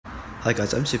Hi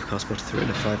guys, I'm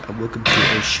SuperVettura and welcome to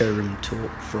a showroom tour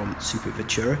from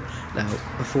SuperVettura. Now,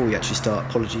 before we actually start,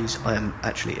 apologies, I am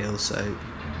actually ill, so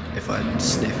if I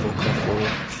sniff or cough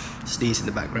or sneeze in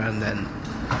the background, then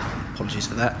apologies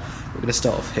for that. We're going to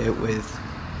start off here with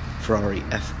Ferrari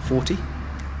F40.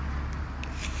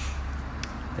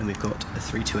 Then we've got a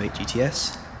 328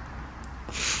 GTS.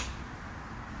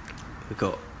 We've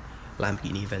got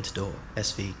Lamborghini Aventador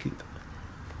SV Coupe.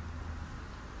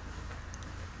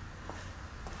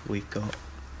 We've got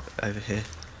over here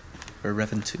a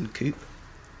Revington Coupe,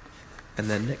 and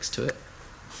then next to it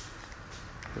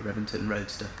the Revington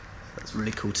Roadster. That's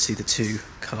really cool to see the two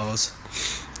cars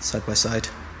side by side.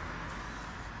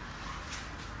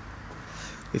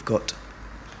 We've got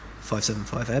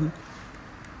 575M,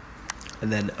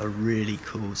 and then a really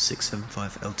cool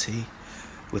 675 LT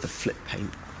with a flip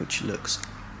paint, which looks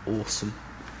awesome.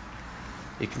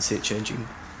 You can see it changing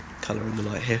colour in the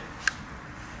light here.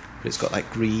 But it's got like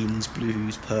greens,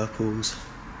 blues, purples.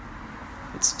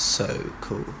 It's so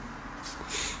cool.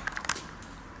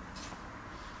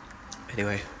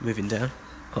 Anyway, moving down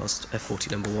past F40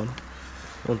 number 1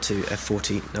 onto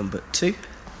F40 number 2,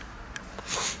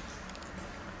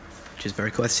 which is very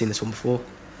cool. I've seen this one before.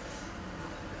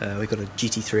 We've got a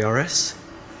GT3 RS.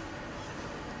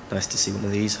 Nice to see one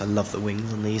of these. I love the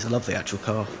wings on these. I love the actual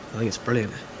car. I think it's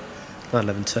brilliant.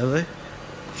 911 turbo.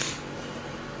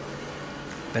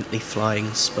 Bentley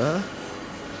Flying Spur,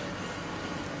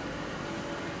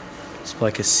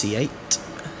 Spiker C8.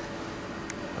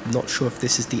 I'm not sure if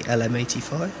this is the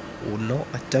LM85 or not.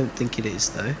 I don't think it is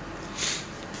though.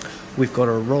 We've got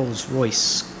a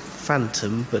Rolls-Royce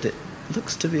Phantom, but it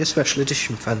looks to be a special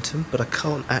edition Phantom, but I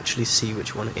can't actually see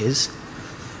which one it is.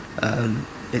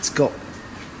 It's got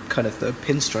kind of the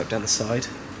pinstripe down the side,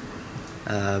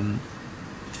 and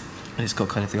it's got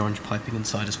kind of the orange piping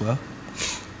inside as well.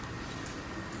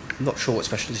 I'm not sure what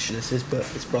special edition this is, but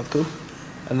it's rather cool.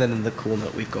 And then in the corner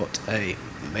we've got a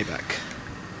Maybach.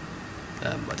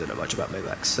 I don't know much about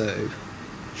Maybach, so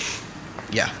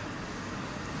yeah.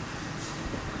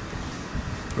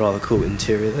 Rather cool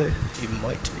interior though. You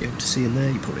might be able to see in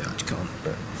there, you probably actually can't,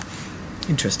 but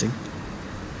interesting.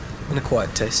 And a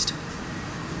quiet taste.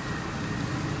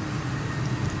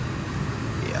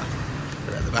 Yeah,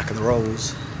 and at the back of the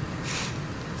Rolls.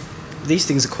 These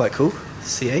things are quite cool,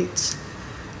 C8s.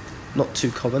 Not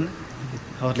too common, you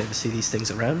hardly ever see these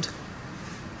things around.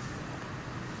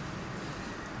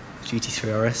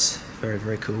 GT3 RS, very,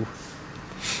 very cool.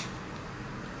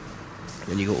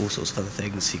 And you got all sorts of other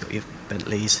things. You got your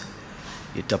Bentleys,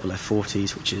 your double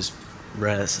F40s, which is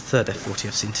rare. It's the third F40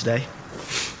 I've seen today.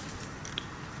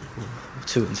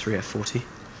 2 and 3 F40.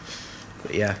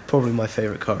 But yeah, probably my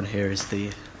favourite car in here is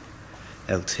the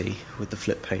LT with the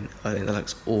flip paint. I think that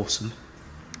looks awesome.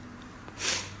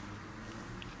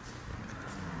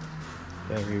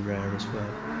 Very rare as well.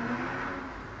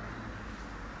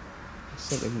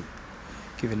 Something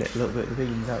giving it a little bit of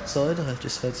beans outside. I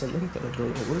just heard something, but I don't know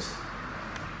what it was.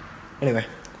 Anyway.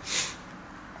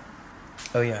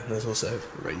 Oh yeah, there's also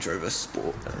a Range Rover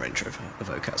Sport and a Range Rover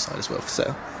Evoque outside as well for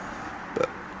sale. But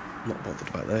I'm not bothered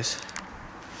about those.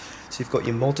 So you've got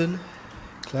your modern,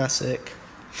 classic,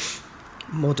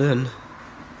 modern,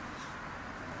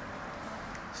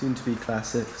 soon to be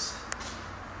classics.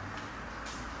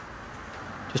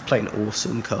 Just plain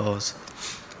awesome cars.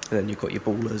 And then you've got your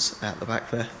ballers at the back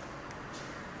there,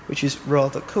 which is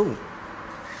rather cool.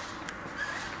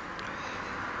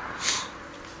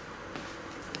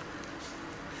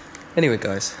 Anyway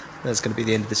guys, that's going to be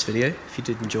the end of this video. If you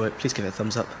did enjoy it, please give it a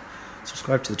thumbs up.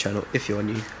 Subscribe to the channel if you are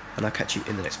new, and I'll catch you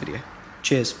in the next video.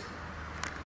 Cheers.